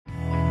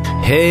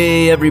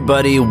Hey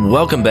everybody,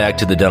 welcome back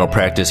to the Dental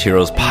Practice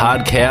Heroes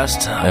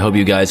podcast. I hope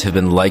you guys have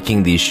been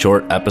liking these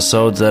short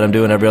episodes that I'm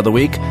doing every other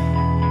week.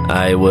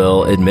 I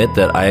will admit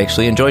that I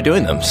actually enjoy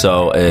doing them.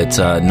 So it's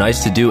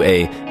nice to do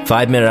a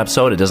 5-minute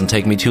episode. It doesn't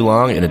take me too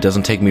long, and it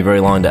doesn't take me very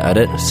long to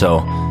edit. So,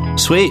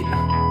 sweet.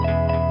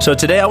 So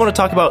today I want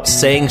to talk about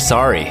saying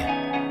sorry.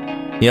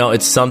 You know,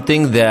 it's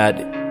something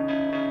that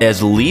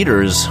as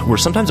leaders, we're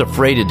sometimes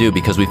afraid to do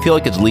because we feel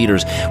like as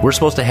leaders, we're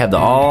supposed to have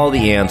all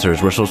the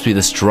answers. We're supposed to be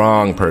the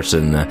strong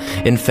person,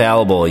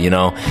 infallible, you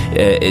know.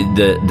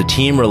 The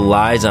team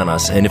relies on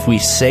us. And if we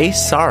say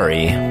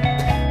sorry,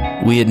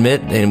 we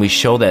admit and we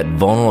show that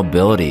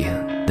vulnerability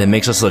that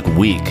makes us look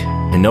weak.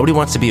 And nobody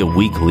wants to be a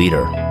weak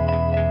leader.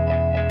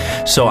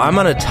 So I'm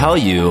going to tell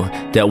you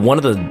that one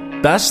of the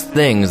best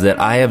things that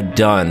I have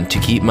done to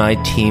keep my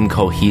team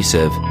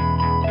cohesive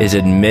is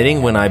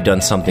admitting when I've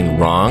done something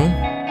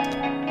wrong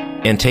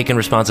and taking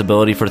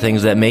responsibility for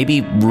things that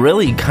maybe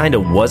really kind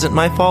of wasn't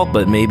my fault,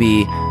 but maybe,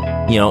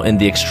 you know, in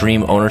the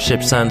extreme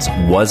ownership sense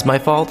was my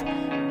fault,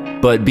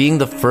 but being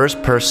the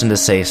first person to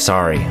say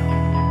sorry.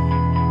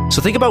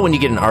 So think about when you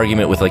get in an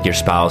argument with like your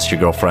spouse, your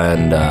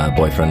girlfriend,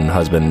 boyfriend,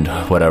 husband,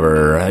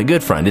 whatever, a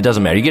good friend, it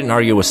doesn't matter. You get in an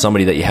argument with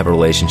somebody that you have a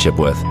relationship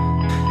with.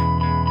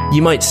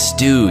 You might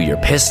stew, you're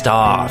pissed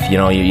off, you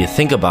know, you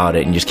think about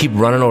it and you just keep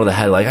running over the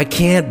head like, I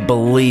can't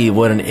believe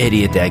what an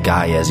idiot that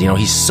guy is, you know,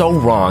 he's so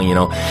wrong, you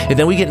know. And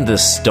then we get into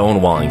this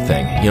stonewalling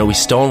thing. You know, we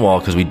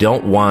stonewall because we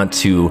don't want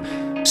to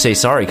say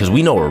sorry because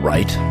we know we're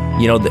right.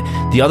 You know,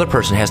 the other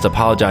person has to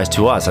apologize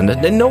to us, and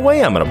in no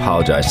way I'm going to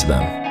apologize to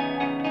them.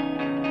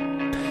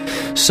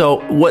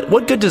 So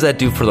what good does that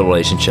do for the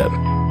relationship?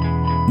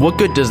 What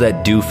good does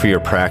that do for your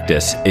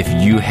practice if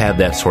you have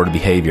that sort of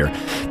behavior?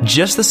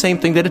 Just the same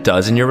thing that it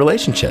does in your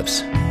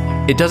relationships.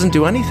 It doesn't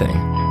do anything.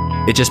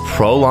 It just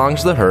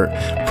prolongs the hurt,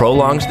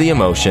 prolongs the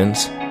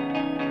emotions,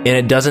 and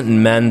it doesn't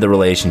mend the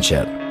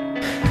relationship.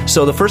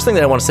 So the first thing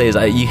that I want to say is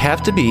you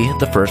have to be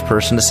the first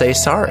person to say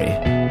sorry.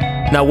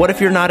 Now, what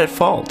if you're not at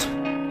fault?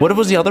 What if it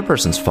was the other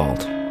person's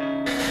fault?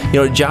 You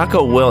know,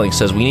 Jocko Willink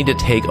says we need to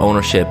take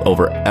ownership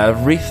over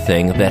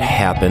everything that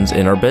happens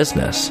in our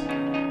business.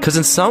 Because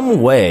in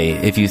some way,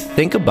 if you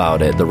think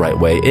about it the right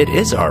way, it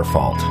is our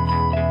fault,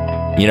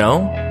 you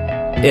know?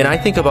 And I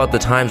think about the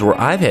times where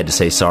I've had to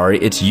say sorry.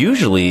 It's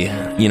usually,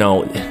 you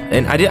know,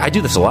 and I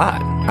do this a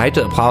lot. I have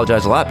to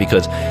apologize a lot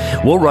because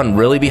we'll run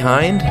really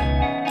behind,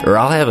 or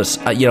I'll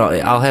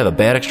have a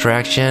bad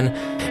extraction,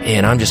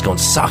 and I'm just going,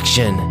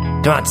 suction,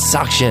 come on,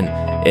 suction.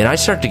 And I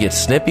start to get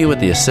snippy with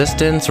the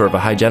assistants, or if a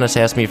hygienist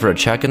asks me for a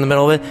check in the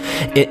middle of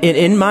it.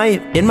 In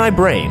my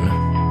brain,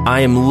 I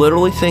am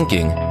literally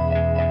thinking,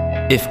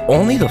 if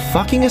only the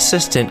fucking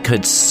assistant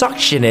could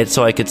suction it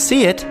so I could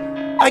see it,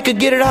 I could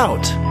get it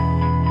out.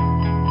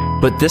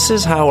 But this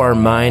is how our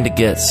mind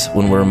gets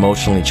when we're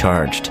emotionally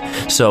charged.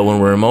 So when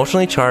we're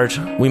emotionally charged,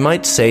 we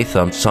might say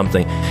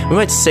something. We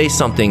might say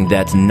something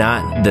that's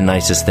not the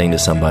nicest thing to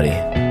somebody.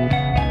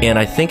 And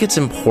I think it's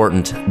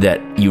important that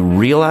you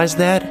realize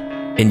that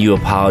and you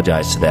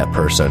apologize to that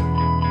person.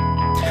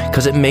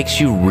 Because it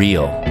makes you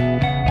real.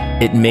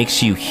 It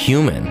makes you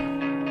human.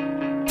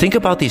 Think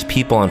about these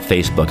people on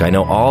Facebook. I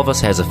know all of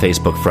us has a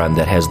Facebook friend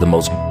that has the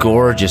most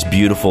gorgeous,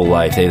 beautiful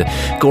life. They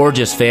have a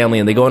gorgeous family,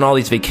 and they go on all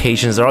these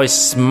vacations. They're always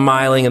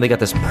smiling, and they got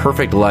this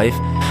perfect life.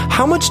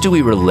 How much do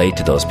we relate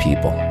to those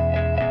people?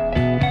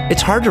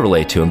 It's hard to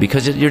relate to them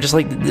because you're just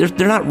like,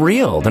 they're not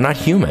real. They're not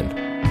human.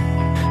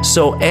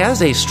 So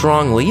as a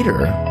strong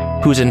leader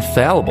who's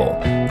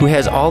infallible, who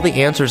has all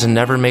the answers and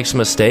never makes a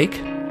mistake,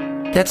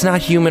 that's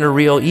not human or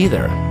real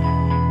either.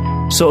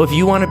 So if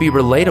you want to be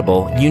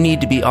relatable, you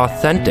need to be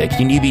authentic,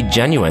 you need to be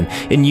genuine,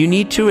 and you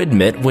need to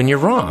admit when you're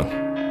wrong.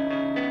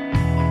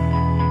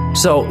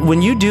 So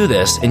when you do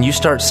this and you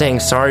start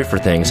saying sorry for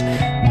things,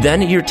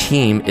 then your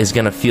team is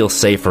going to feel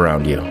safe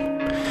around you.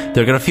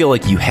 They're going to feel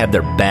like you have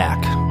their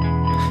back.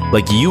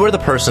 Like you are the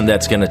person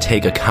that's going to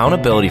take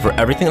accountability for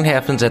everything that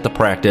happens at the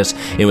practice,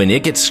 and when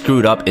it gets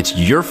screwed up, it's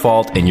your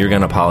fault and you're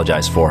going to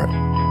apologize for it.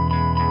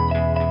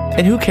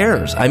 And who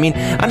cares? I mean,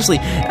 honestly,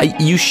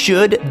 you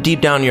should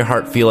deep down in your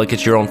heart feel like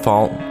it's your own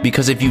fault,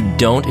 because if you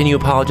don't and you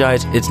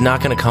apologize, it's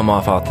not going to come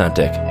off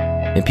authentic.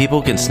 And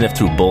people can sniff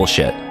through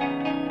bullshit.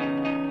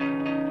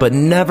 But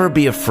never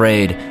be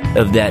afraid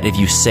of that if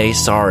you say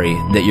sorry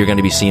that you're going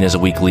to be seen as a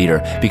weak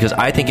leader, because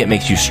I think it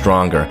makes you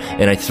stronger.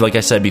 And like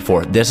I said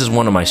before, this is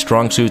one of my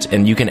strong suits,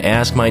 and you can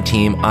ask my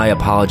team. I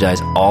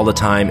apologize all the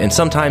time. And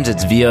sometimes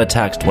it's via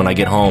text when I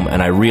get home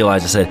and I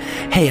realize I said,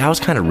 hey, I was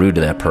kind of rude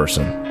to that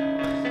person.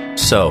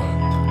 So,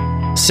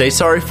 say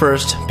sorry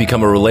first,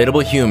 become a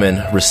relatable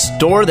human,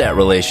 restore that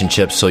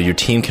relationship so your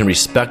team can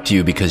respect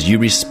you because you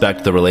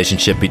respect the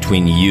relationship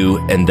between you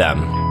and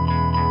them.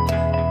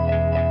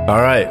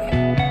 All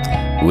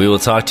right. We will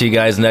talk to you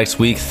guys next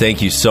week.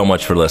 Thank you so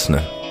much for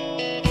listening.